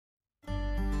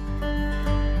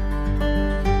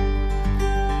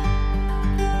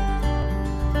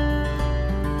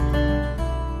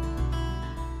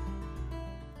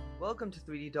Welcome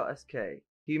to 3D.sk,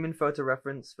 human photo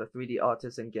reference for 3D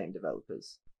artists and game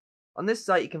developers. On this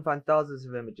site you can find thousands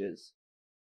of images,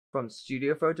 from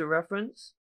studio photo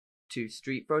reference to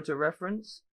street photo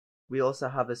reference. We also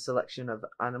have a selection of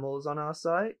animals on our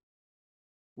site.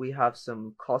 We have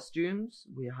some costumes,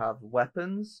 we have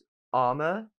weapons,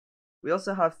 armor. We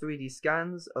also have 3D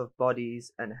scans of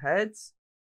bodies and heads,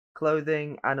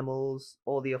 clothing, animals,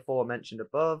 all the aforementioned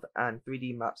above, and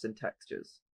 3D maps and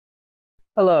textures.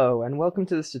 Hello and welcome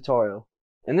to this tutorial.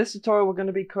 In this tutorial we're going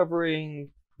to be covering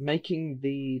making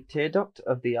the tear duct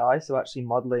of the eye, so actually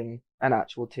modeling an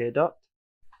actual tear duct,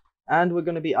 and we're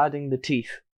going to be adding the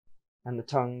teeth and the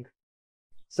tongue.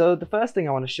 So the first thing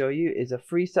I want to show you is a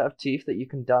free set of teeth that you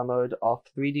can download off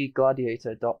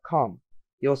 3dgladiator.com.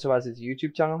 He also has his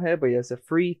YouTube channel here, but he has a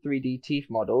free 3D teeth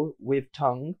model with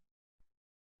tongue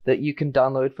that you can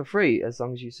download for free as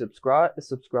long as you subscribe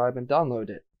and download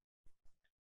it.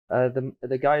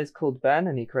 The guy is called Ben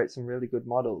and he creates some really good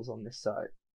models on this site.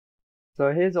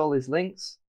 So here's all his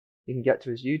links. You can get to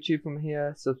his YouTube from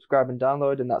here, subscribe and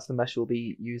download, and that's the mesh we'll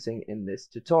be using in this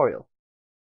tutorial.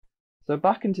 So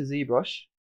back into ZBrush.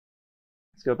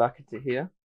 Let's go back into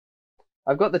here.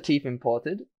 I've got the teeth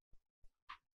imported.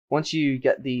 Once you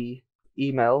get the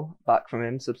email back from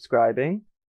him subscribing,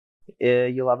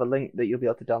 you'll have a link that you'll be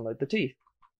able to download the teeth.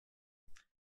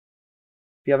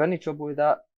 If you have any trouble with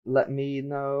that, let me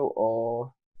know,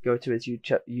 or go to his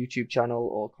YouTube channel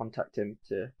or contact him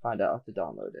to find out how to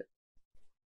download it.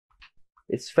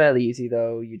 It's fairly easy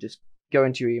though. You just go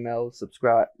into your email,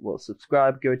 subscribe,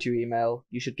 go to your email.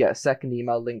 You should get a second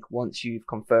email link once you've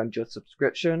confirmed your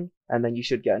subscription, and then you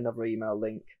should get another email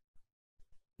link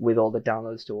with all the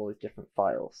downloads to all these different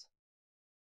files.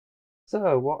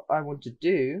 So what I want to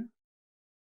do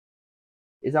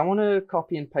is I want to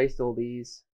copy and paste all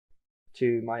these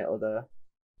to my other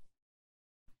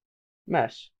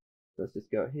mesh. So let's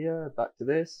just go here, back to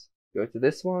this, go to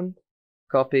this one,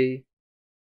 copy,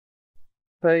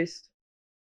 paste,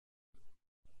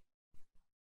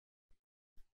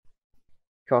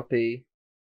 copy,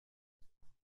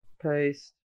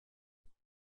 paste,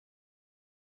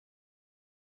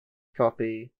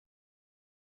 copy,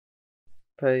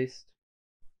 paste,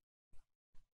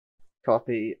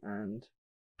 copy, and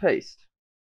paste.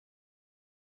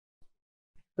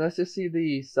 Let's just see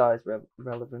the size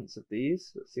relevance of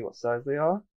these. Let's see what size they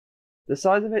are. The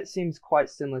size of it seems quite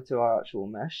similar to our actual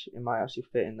mesh. It might actually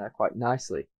fit in there quite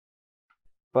nicely.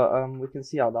 But we can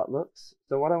see how that looks.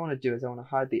 So what I want to do is I want to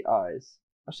hide the eyes.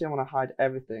 Actually, I want to hide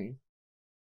everything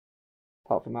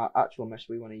apart from our actual mesh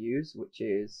we want to use, which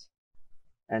is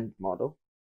end model,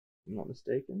 if I'm not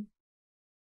mistaken.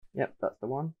 Yep, that's the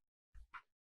one.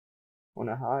 I want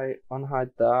to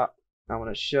unhide that. I want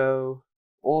to show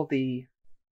all the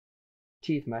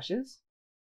teeth meshes.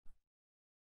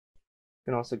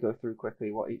 You can also go through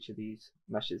quickly what each of these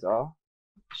meshes are.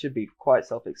 It should be quite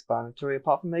self-explanatory,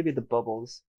 apart from maybe the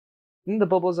bubbles. I think the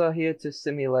bubbles are here to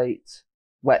simulate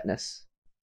wetness,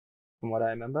 from what I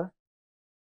remember.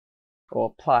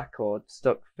 Or plaque or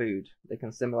stuck food. They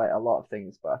can simulate a lot of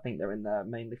things, but I think they're in there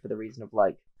mainly for the reason of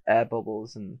like air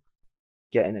bubbles and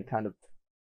getting a kind of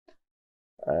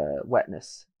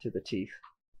wetness to the teeth.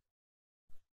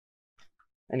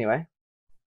 Anyway,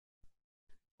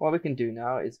 what we can do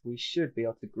now is we should be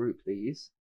able to group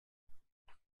these.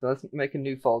 So let's make a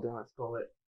new folder, let's call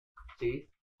it teeth.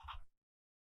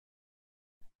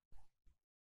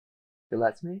 If it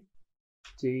lets me.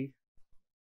 Teeth.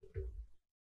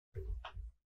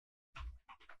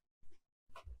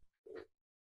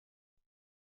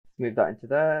 Move that into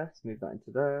there, move that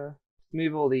into there.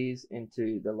 Move all these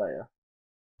into the layer.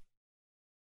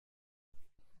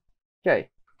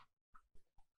 Okay.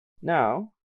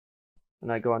 Now, when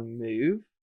I go on move,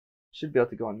 should be able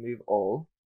to go on move all.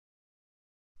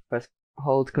 Press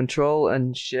hold Control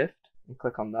and Shift and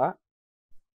click on that.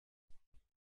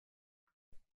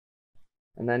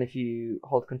 And then if you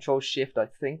hold Control Shift, I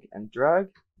think, and drag,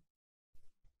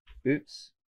 oops.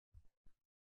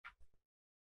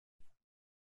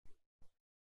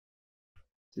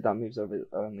 See, that moves over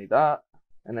only that.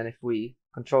 And then if we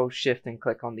Control Shift and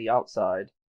click on the outside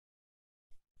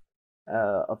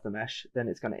of the mesh, then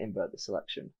it's going to invert the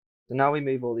selection. So now we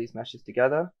move all these meshes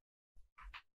together.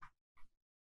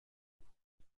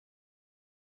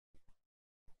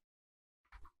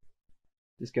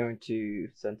 Just going to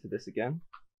center this again.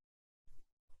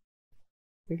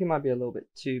 I think it might be a little bit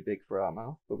too big for our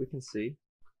mouth, but we can see.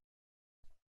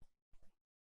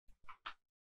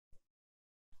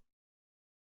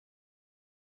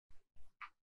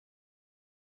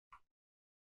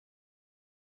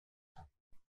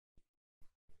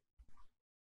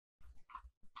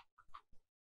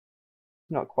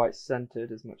 not quite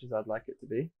centered as much as I'd like it to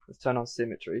be. Let's turn on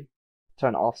symmetry.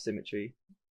 Turn off symmetry,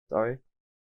 sorry.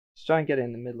 Let's try and get it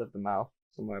in the middle of the mouth,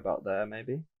 somewhere about there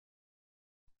maybe.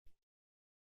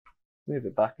 Move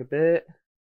it back a bit.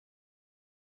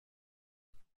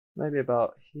 Maybe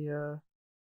about here.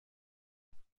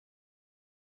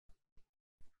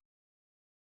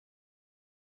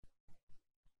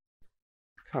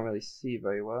 Can't really see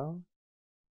very well.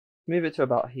 Move it to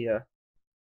about here.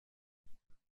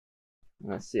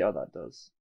 Let's see how that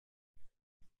does.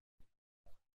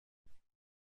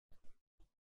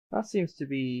 That seems to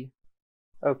be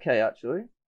okay actually.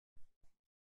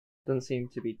 Doesn't seem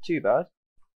to be too bad.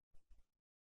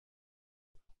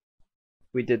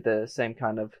 We did the same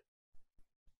kind of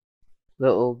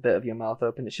little bit of your mouth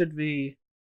open. It should be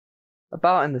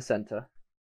about in the center.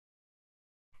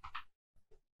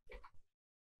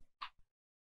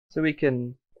 So we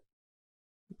can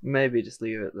maybe just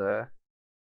leave it there.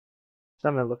 Just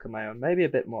having a look at my own, maybe a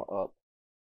bit more up.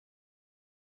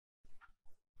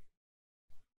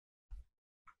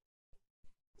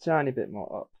 Tiny bit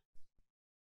more up.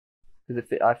 Because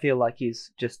I feel like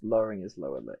he's just lowering his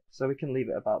lower lip. So we can leave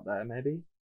it about there maybe.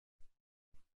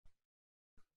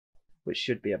 Which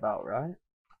should be about right.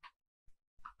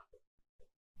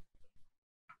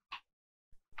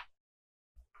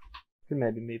 Could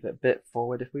maybe move it a bit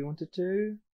forward if we wanted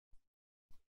to.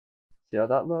 See how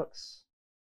that looks.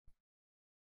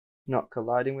 Not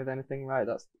colliding with anything, right?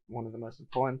 That's one of the most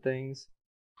important things.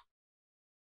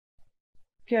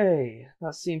 Okay,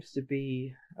 that seems to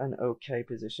be an okay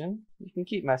position. You can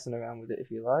keep messing around with it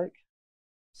if you like.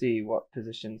 See what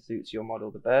position suits your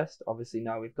model the best. Obviously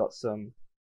now we've got some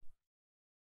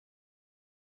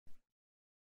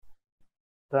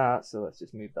that, so let's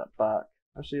just move that back.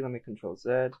 Actually, let me Control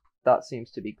Z. That seems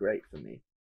to be great for me.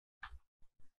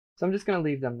 So I'm just going to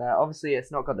leave them there. Obviously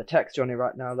it's not got the texture on it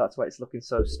right now, that's why it's looking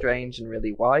so strange and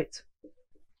really white.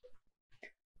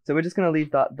 So we're just going to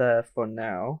leave that there for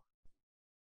now.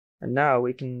 And now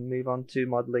we can move on to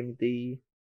modeling the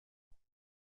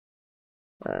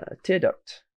tear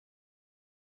duct.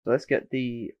 So let's get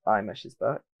the eye meshes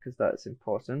back, because that's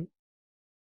important.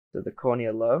 So the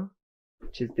cornea low,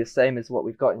 which is the same as what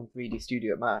we've got in 3D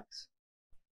Studio Max.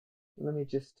 Let me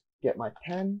just get my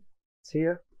pen. It's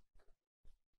here.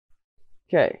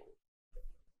 Okay.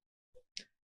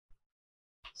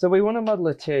 So we want to model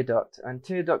a tear duct, and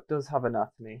tear duct does have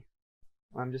anatomy.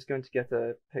 I'm just going to get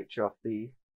a picture off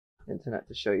the internet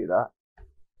to show you that.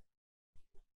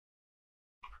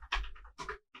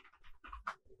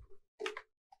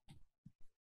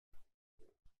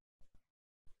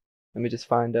 Let me just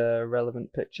find a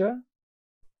relevant picture.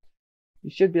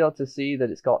 You should be able to see that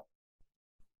it's got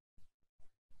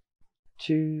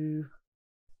two,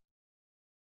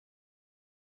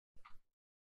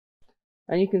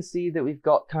 and you can see that we've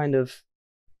got kind of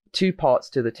two parts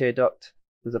to the tear duct.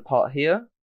 There's a part here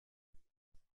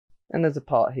and there's a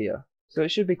part here, so it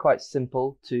should be quite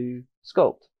simple to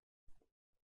sculpt.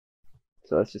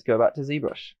 So let's just go back to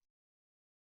ZBrush.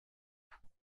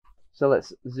 So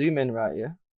let's zoom in right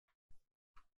here.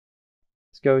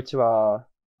 Let's go to our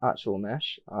actual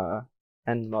mesh, our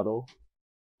end model.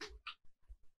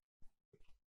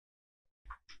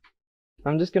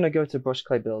 I'm just going to go to brush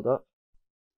clay buildup,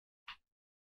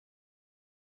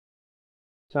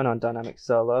 turn on dynamic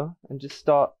solo, and just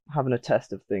start having a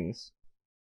test of things.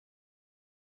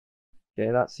 Okay,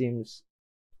 that seems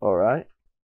alright.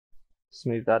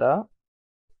 Smooth that out.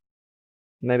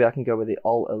 Maybe I can go with the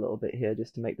alt a little bit here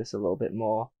just to make this a little bit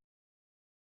more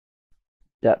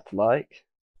depth-like.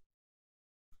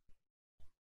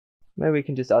 Maybe we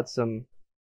can just add some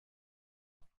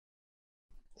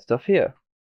stuff here.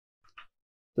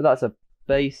 So that's a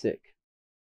basic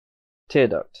tear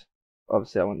duct.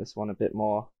 Obviously I want this one a bit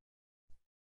more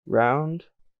round.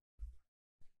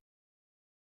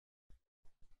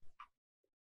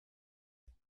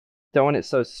 Don't want it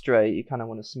so straight, you kind of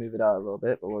want to smooth it out a little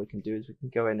bit, but what we can do is we can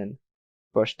go in and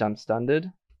brush down standard,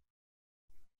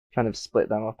 kind of split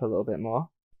them up a little bit more.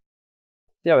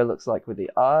 See how it looks like with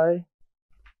the eye.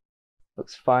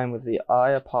 Looks fine with the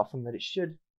eye, apart from that it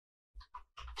should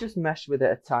just mesh with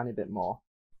it a tiny bit more,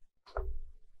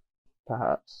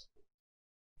 perhaps.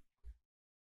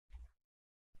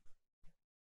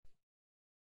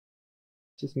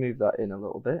 Just move that in a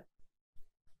little bit.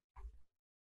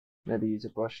 Maybe use a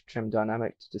brush trim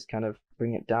dynamic to just kind of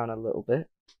bring it down a little bit.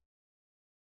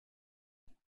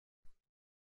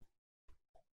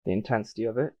 The intensity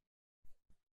of it.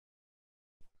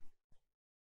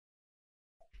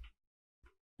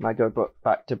 Might go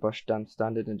back to brush down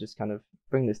standard and just kind of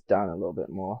bring this down a little bit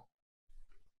more.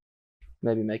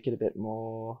 Maybe make it a bit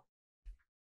more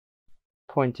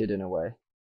pointed in a way.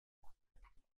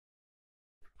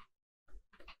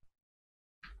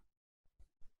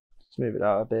 Smooth it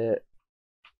out a bit.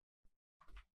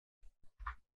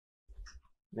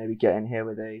 Maybe get in here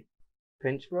with a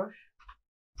pinch brush.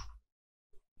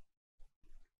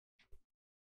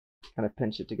 Kind of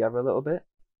pinch it together a little bit.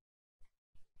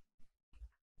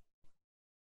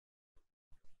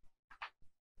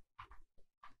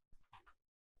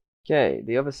 Okay,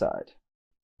 the other side.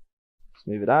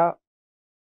 Smooth it out.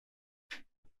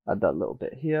 Add that little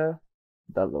bit here.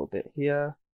 That little bit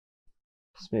here.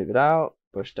 Smooth it out.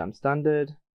 Brush down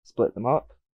standard. Split them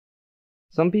up.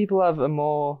 Some people have a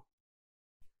more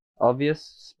obvious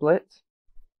split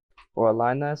or a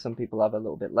line there. Some people have a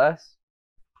little bit less.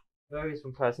 Varies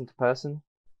from person to person.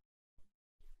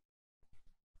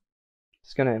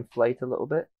 Just going to inflate a little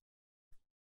bit.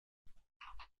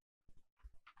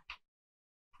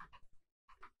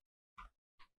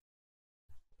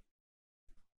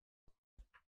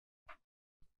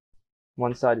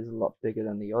 One side is a lot bigger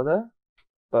than the other,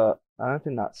 but I don't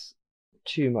think that's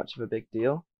too much of a big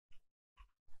deal.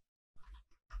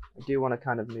 I do want to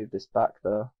kind of move this back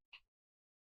though.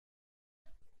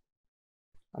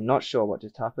 I'm not sure what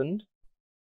just happened.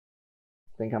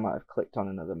 I think I might have clicked on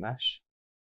another mesh.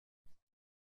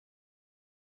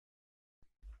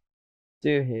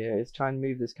 Do here is try and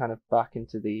move this kind of back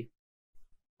into the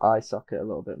eye socket a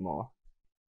little bit more,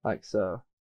 like so.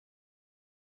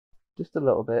 Just a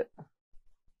little bit.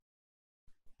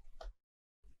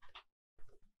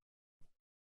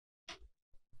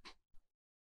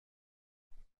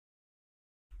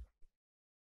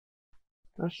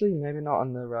 Actually, maybe not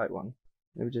on the right one.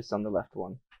 Maybe just on the left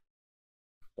one.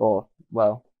 Or,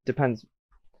 well, depends.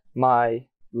 My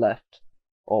left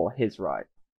or his right.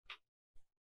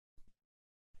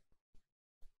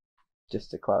 Just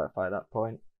to clarify that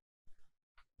point.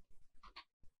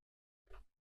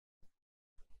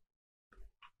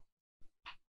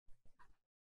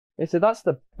 Okay, so that's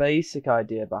the basic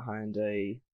idea behind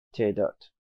a tear duct.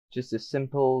 Just a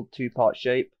simple two-part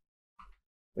shape.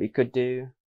 What you could do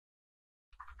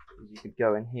is you could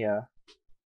go in here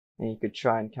and you could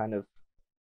try and kind of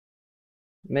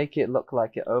make it look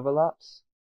like it overlaps,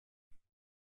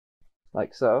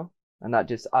 like so, and that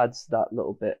just adds that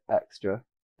little bit extra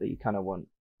that you kind of want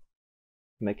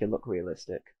to make it look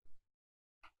realistic,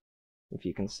 if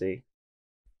you can see.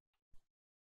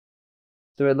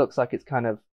 So it looks like it's kind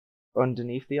of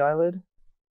underneath the eyelid.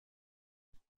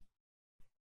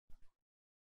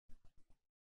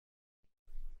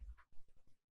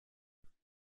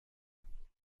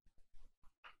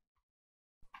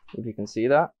 If you can see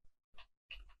that.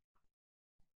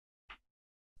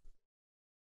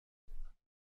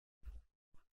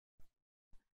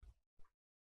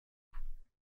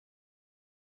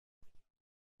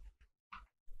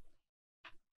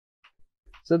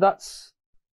 So that's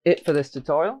it for this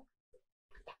tutorial.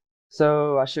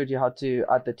 So I showed you how to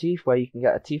add the teeth, where you can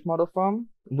get a teeth model from.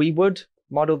 We would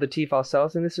model the teeth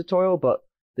ourselves in this tutorial, but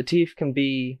the teeth can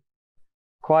be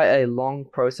quite a long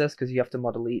process because you have to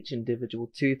model each individual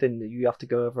tooth and you have to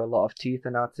go over a lot of tooth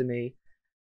anatomy.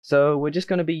 So we're just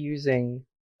going to be using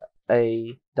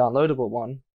a downloadable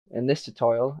one in this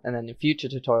tutorial, and then in future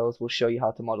tutorials we'll show you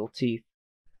how to model teeth,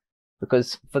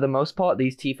 because for the most part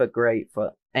these teeth are great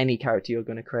for any character you're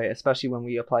going to create, especially when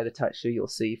we apply the texture. You'll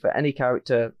see for any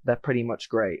character they're pretty much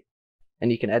great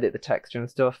and you can edit the texture and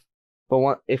stuff.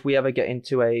 But if we ever get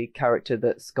into a character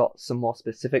that's got some more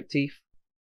specific teeth,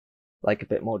 like a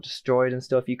bit more destroyed and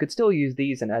stuff, you could still use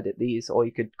these and edit these, or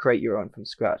you could create your own from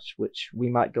scratch, which we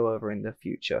might go over in the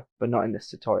future, but not in this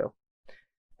tutorial.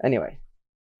 Anyway,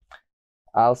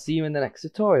 I'll see you in the next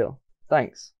tutorial.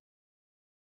 Thanks.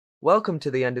 Welcome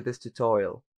to the end of this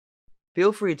tutorial.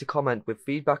 Feel free to comment with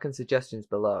feedback and suggestions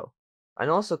below, and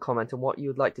also comment on what you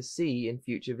would like to see in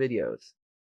future videos.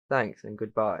 Thanks and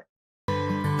goodbye.